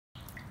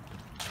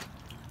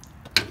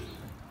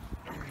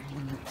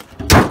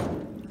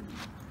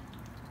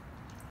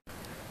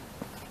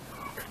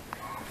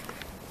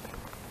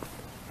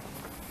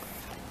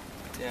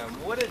Damn,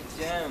 what a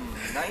gem.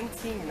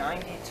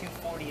 1990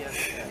 240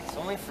 SX,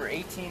 only for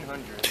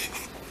 1800.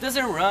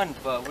 Doesn't run,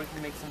 but we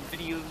can make some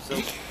videos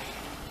of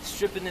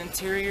stripping the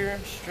interior,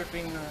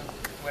 stripping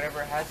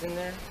whatever it has in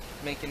there,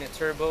 making it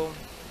turbo.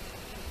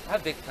 I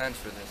have big plans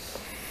for this,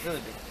 really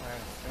big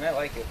plans, and I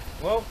like it.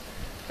 Well,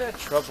 I had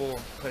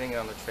trouble putting it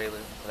on the trailer,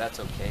 but that's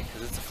okay,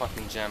 because it's a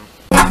fucking gem.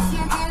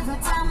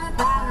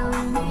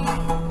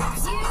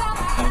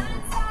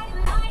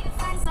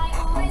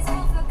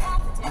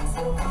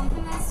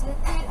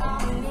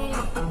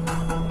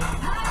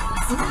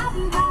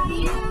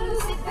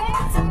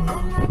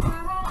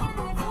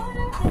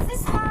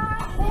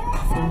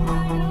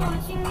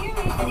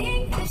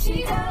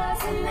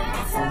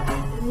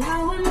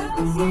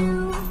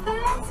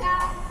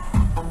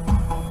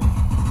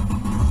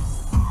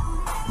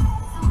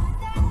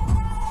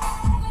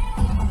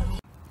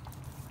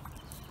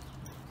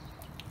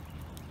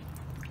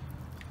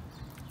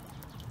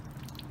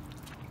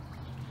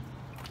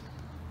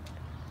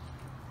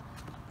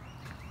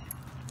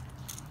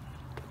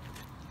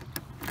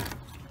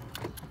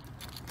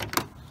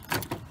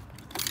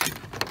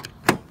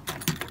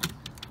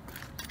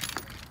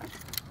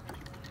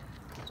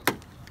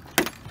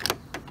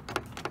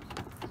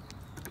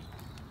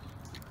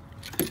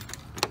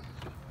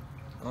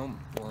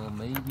 Well,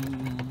 maybe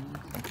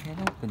I can't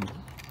open it.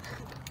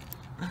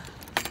 Oh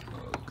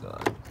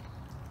god.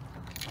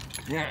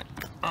 Yeah.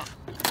 I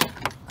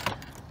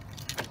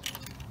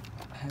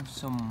have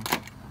some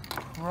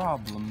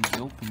problems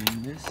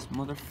opening this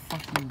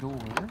motherfucking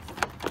door.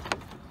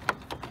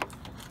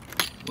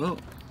 Well,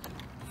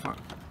 fuck.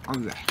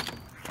 Okay.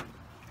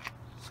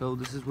 So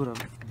this is what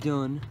I've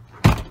done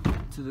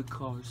to the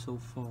car so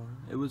far.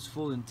 It was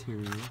full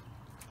interior.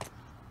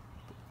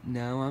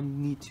 Now I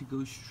need to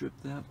go strip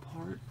that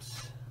part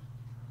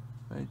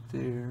right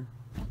there,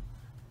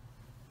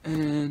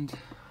 and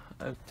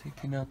I've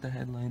taken out the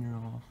headliner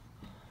off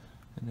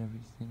and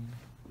everything.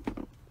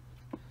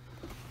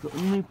 The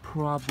only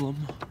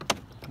problem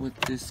with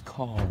this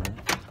car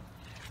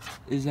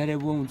is that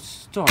it won't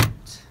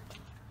start,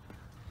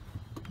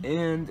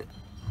 and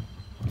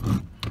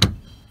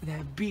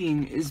that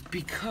being is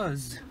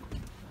because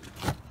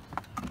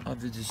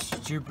of the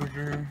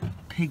distributor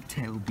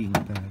pigtail being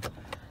bad.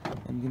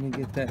 I'm gonna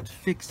get that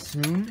fixed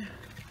soon.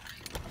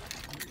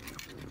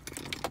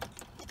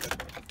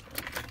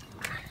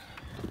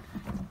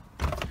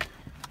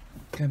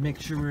 Gotta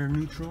make sure we're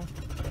neutral.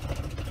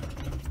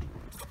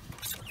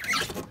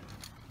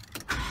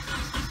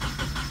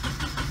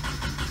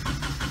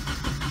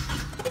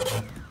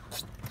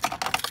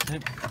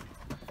 Yep.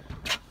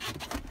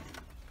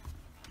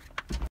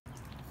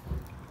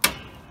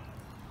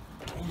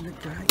 And the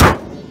guy,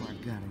 oh my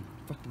god, I'm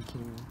fucking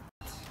kidding me.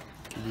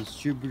 The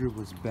distributor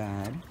was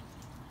bad,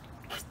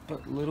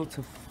 but little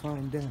to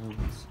find out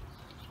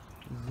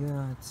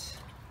that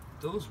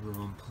those were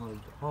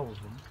unplugged, all of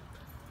them.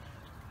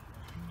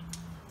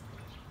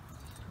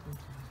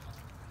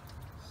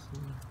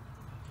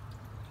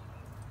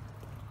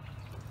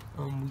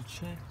 We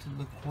checked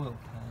the coil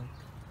pack,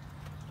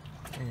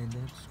 and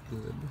that's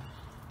good.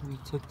 We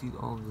took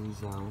all of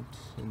these out,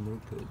 and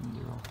they're good, and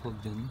they're all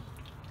plugged in.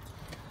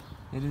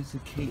 It is a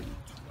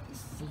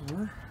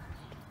K4.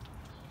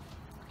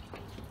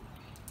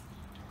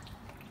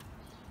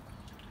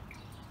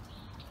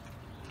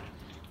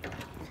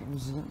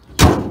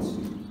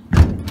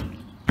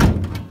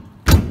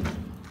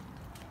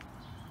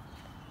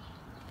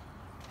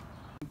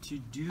 To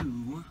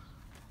do,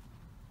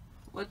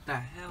 what the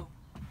hell?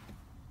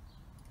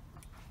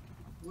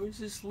 Where's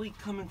this leak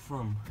coming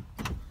from?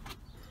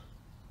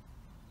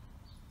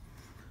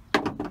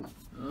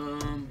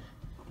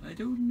 I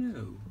don't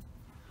know.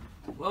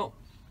 Well,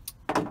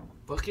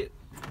 bucket.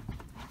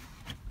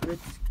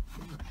 Let's.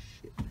 Oh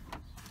shit.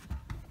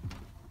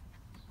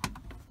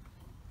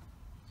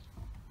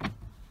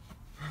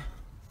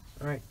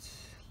 Alright,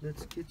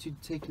 let's get you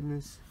taking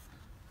these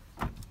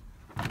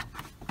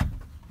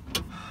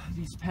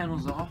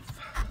panels off.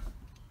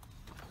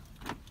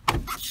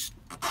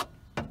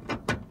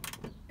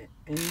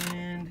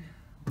 And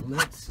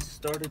let's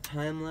start a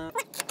time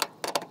lapse.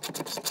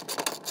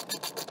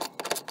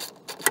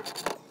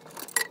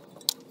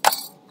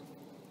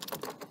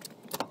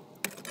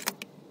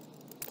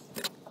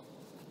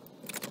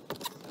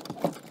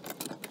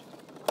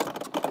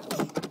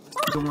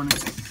 Don't want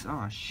to.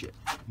 Oh shit.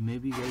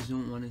 Maybe you guys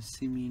don't want to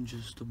see me in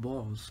just a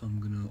ball, so I'm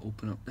gonna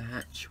open up the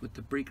hatch with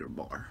the breaker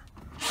bar.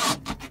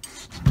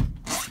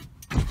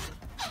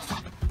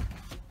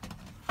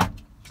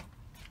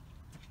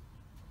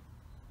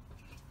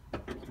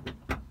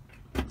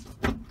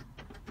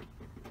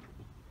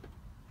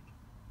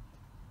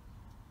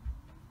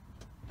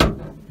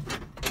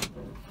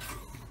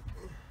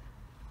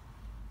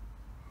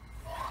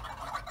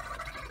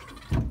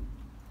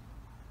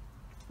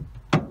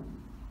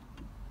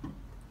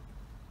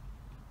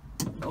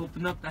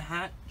 Open up the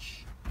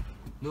hatch.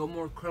 No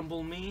more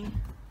crumble me.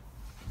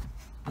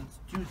 Let's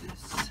do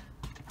this.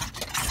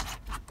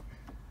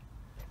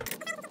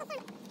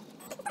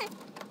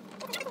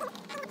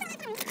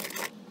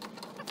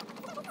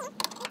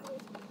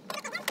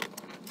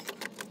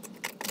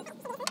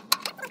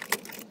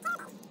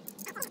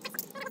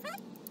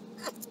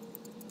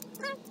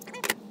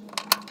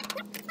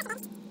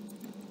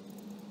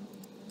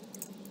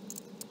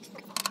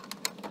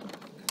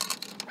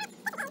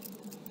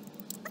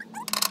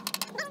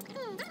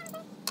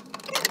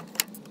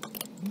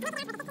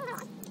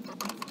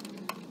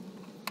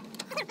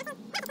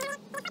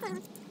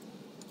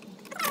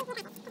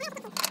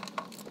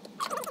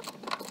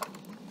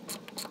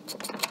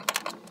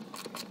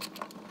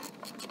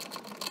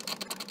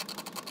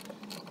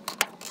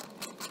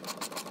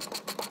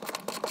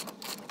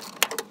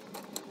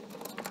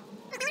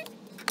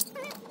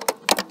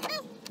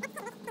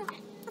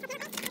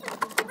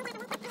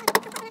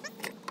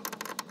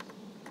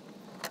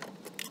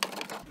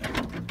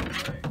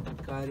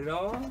 Got it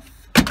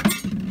off.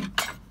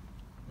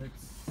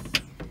 Let's.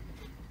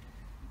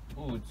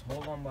 Oh, it's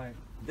hold on by.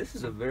 This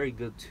is a very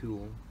good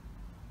tool.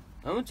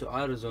 I went to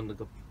AutoZone to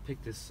go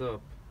pick this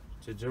up.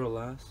 To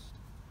Duralast.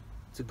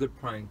 It's a good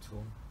prying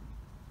tool.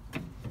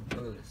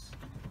 Look at this.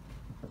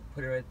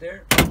 Put it right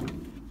there.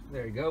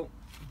 There you go.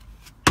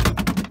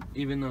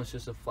 Even though it's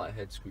just a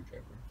flathead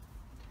screwdriver.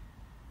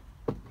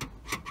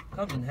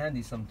 Comes in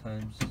handy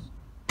sometimes.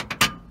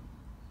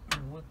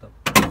 What the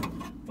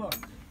fuck?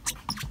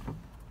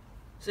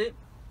 See?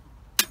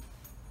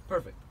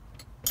 Perfect.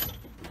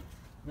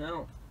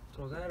 Now,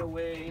 throw that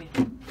away.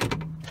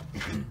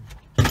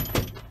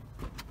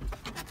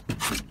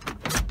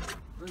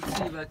 Let's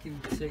see if I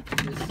can take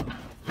this off.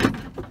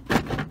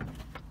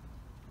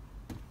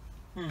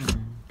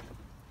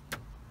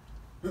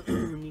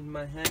 Need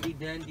my handy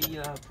dandy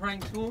prying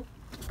tool.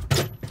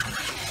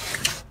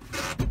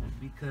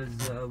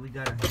 Because we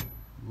got a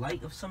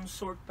light of some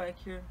sort back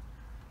here.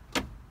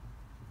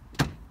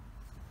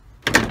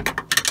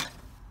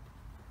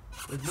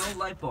 There's no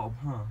light bulb,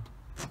 huh?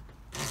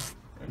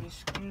 Any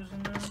screws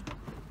in there?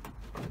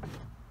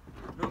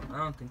 Nope, I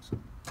don't think so.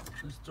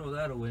 Let's throw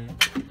that away.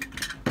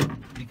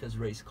 Because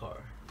race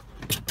car.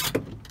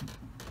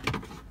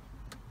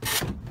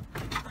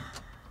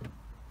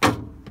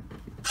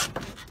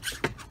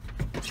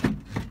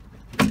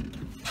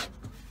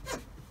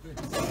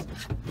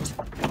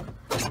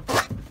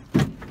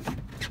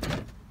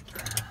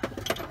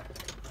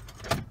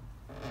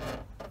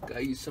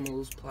 Gotta use some of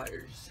those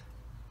pliers.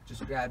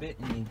 Just grab it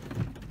and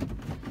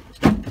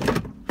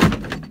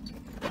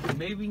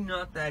maybe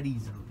not that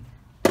easily.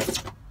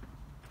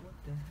 What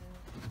the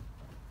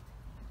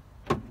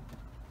hell?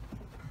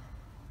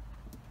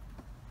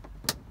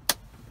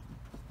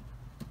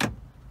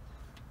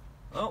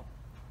 Oh,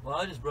 well,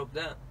 I just broke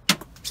that.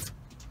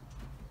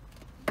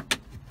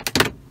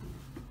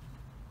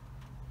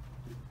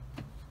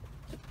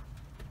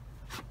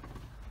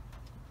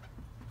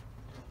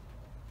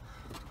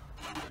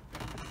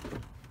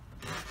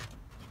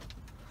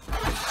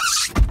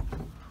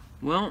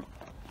 Well,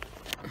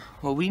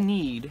 what we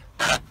need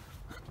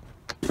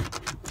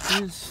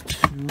is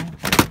to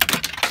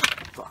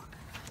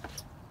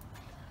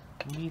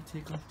we need to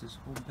take off this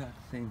whole back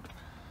thing,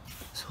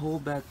 this whole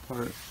back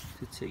part,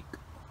 to take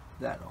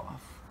that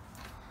off.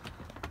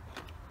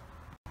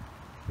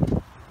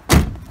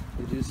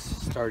 It is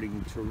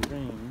starting to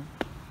rain,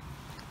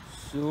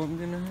 so I'm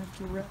gonna have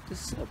to wrap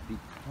this up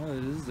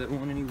because I don't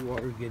want any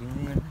water getting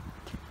in there.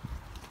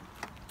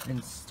 And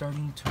it's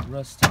starting to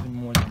rust even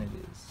more than it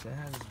is. It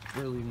has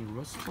barely any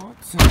rust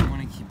spots, so I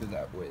want to keep it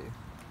that way.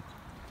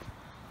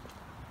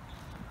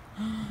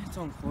 It's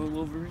on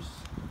coilovers.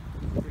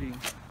 Pretty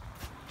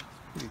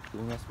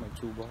cool. That's my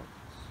toolbox.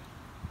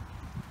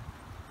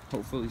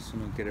 Hopefully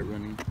soon I'll get it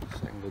running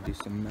so I can go do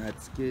some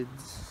mad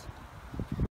skids.